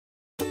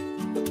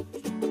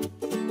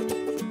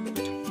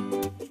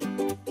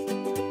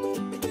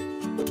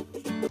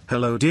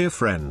Hello dear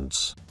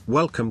friends,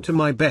 welcome to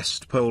my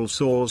best pole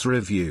saws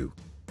review.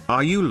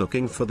 Are you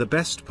looking for the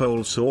best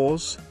pole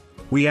saws?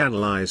 We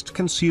analyzed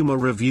consumer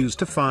reviews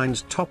to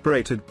find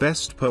top-rated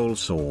best pole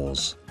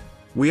saws.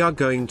 We are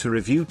going to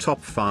review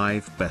top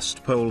 5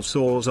 best pole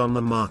saws on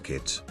the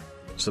market.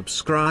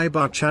 Subscribe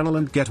our channel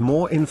and get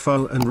more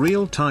info and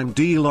real-time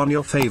deal on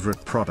your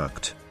favorite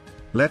product.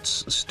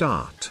 Let's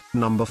start.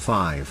 Number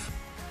 5.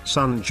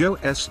 Sunjo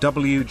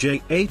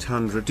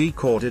SWJ800D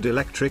Corded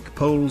Electric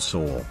Pole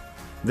Saw.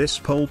 This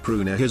pole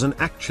pruner has an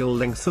actual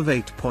length of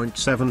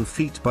 8.7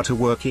 feet but a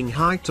working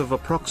height of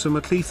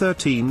approximately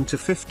 13 to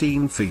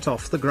 15 feet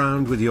off the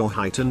ground with your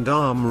height and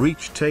arm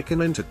reach taken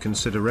into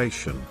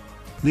consideration.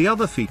 The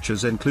other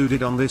features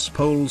included on this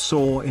pole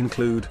saw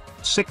include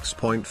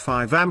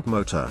 6.5 amp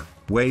motor,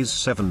 weighs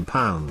 7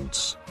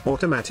 pounds,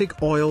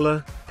 automatic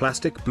oiler,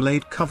 plastic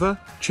blade cover,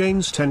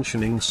 chains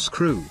tensioning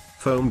screw,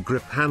 foam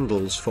grip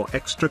handles for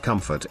extra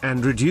comfort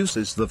and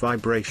reduces the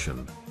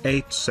vibration,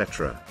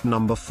 etc.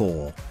 Number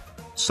 4.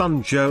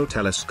 Sunjo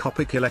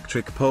Telescopic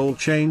Electric Pole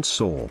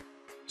Chainsaw.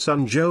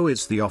 Sunjo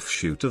is the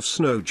offshoot of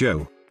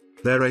Snowjo.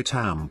 Their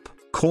 8-amp,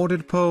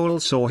 corded pole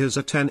saw has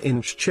a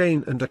 10-inch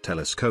chain and a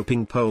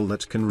telescoping pole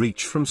that can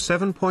reach from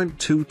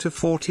 7.2 to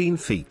 14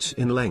 feet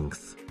in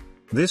length.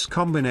 This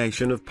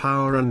combination of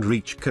power and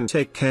reach can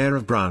take care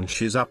of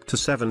branches up to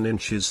 7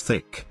 inches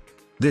thick.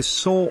 This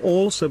saw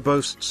also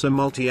boasts a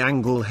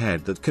multi-angle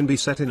head that can be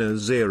set in a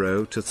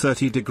 0 to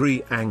 30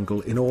 degree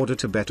angle in order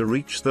to better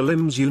reach the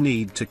limbs you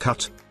need to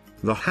cut.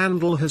 The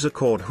handle has a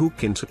cord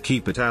hook in to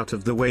keep it out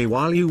of the way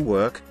while you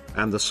work,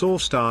 and the saw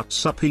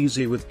starts up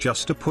easy with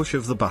just a push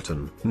of the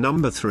button.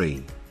 Number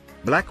 3.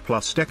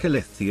 BLACK+DECKER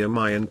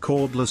Lithium-Ion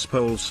Cordless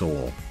Pole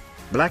Saw.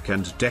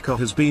 BLACK+DECKER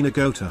has been a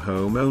go-to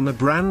homeowner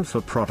brand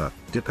for product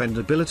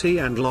dependability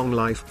and long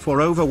life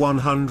for over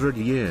 100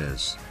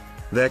 years.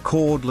 Their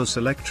cordless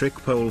electric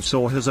pole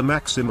saw has a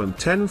maximum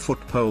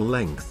 10-foot pole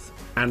length,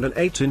 and an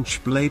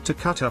 8-inch blade to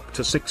cut up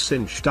to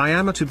 6-inch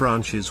diameter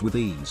branches with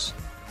ease.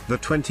 The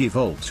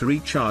 20-volt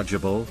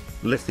rechargeable,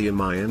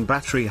 lithium-ion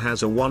battery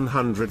has a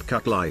 100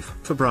 cut life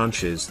for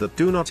branches that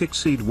do not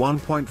exceed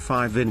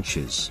 1.5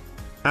 inches.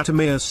 At a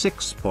mere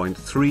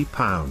 6.3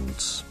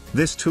 pounds,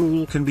 this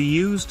tool can be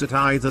used at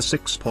either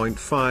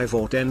 6.5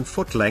 or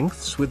 10-foot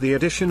lengths with the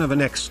addition of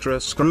an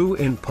extra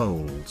screw-in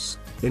poles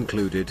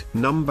included.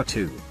 Number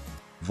 2.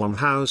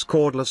 VonHaus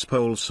Cordless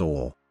Pole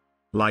Saw.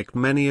 Like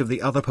many of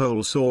the other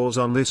pole saws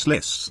on this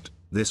list,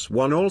 this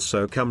one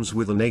also comes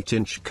with an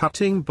 8-inch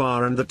cutting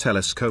bar and the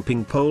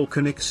telescoping pole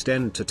can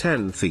extend to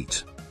 10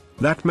 feet.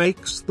 That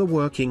makes the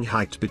working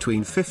height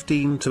between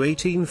 15 to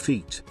 18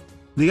 feet.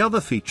 The other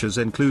features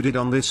included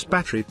on this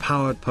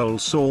battery-powered pole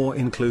saw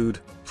include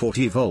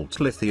 40-volt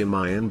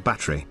lithium-ion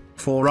battery,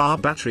 4-hour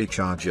battery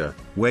charger,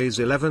 weighs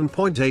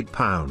 11.8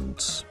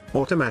 pounds,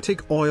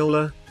 automatic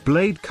oiler,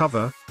 blade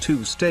cover,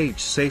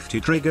 2-stage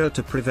safety trigger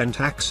to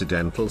prevent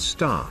accidental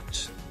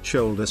start,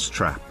 shoulder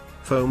strap,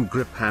 foam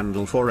grip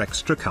handle for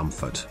extra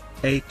comfort,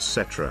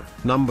 etc.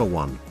 Number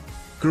 1.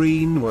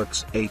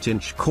 Greenworks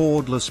 8-inch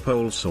Cordless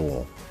Pole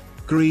Saw.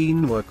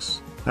 Greenworks,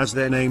 as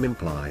their name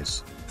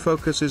implies,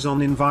 focuses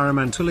on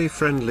environmentally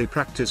friendly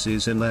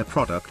practices in their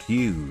product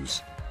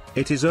use.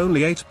 It is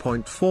only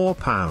 8.4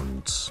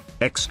 pounds,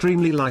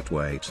 extremely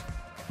lightweight,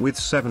 with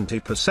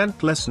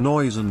 70% less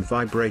noise and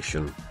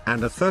vibration,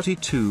 and a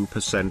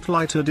 32%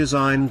 lighter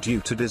design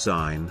due to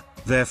design.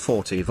 Their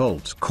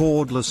 40-volt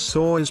cordless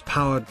saw is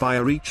powered by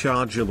a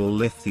rechargeable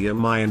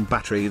lithium-ion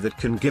battery that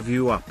can give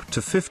you up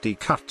to 50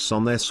 cuts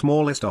on their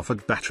smallest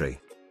offered battery.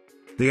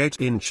 The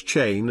 8-inch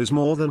chain is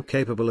more than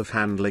capable of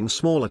handling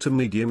smaller to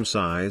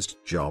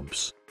medium-sized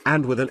jobs,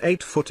 and with an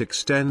 8-foot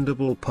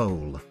extendable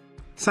pole.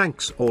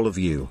 Thanks all of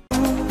you.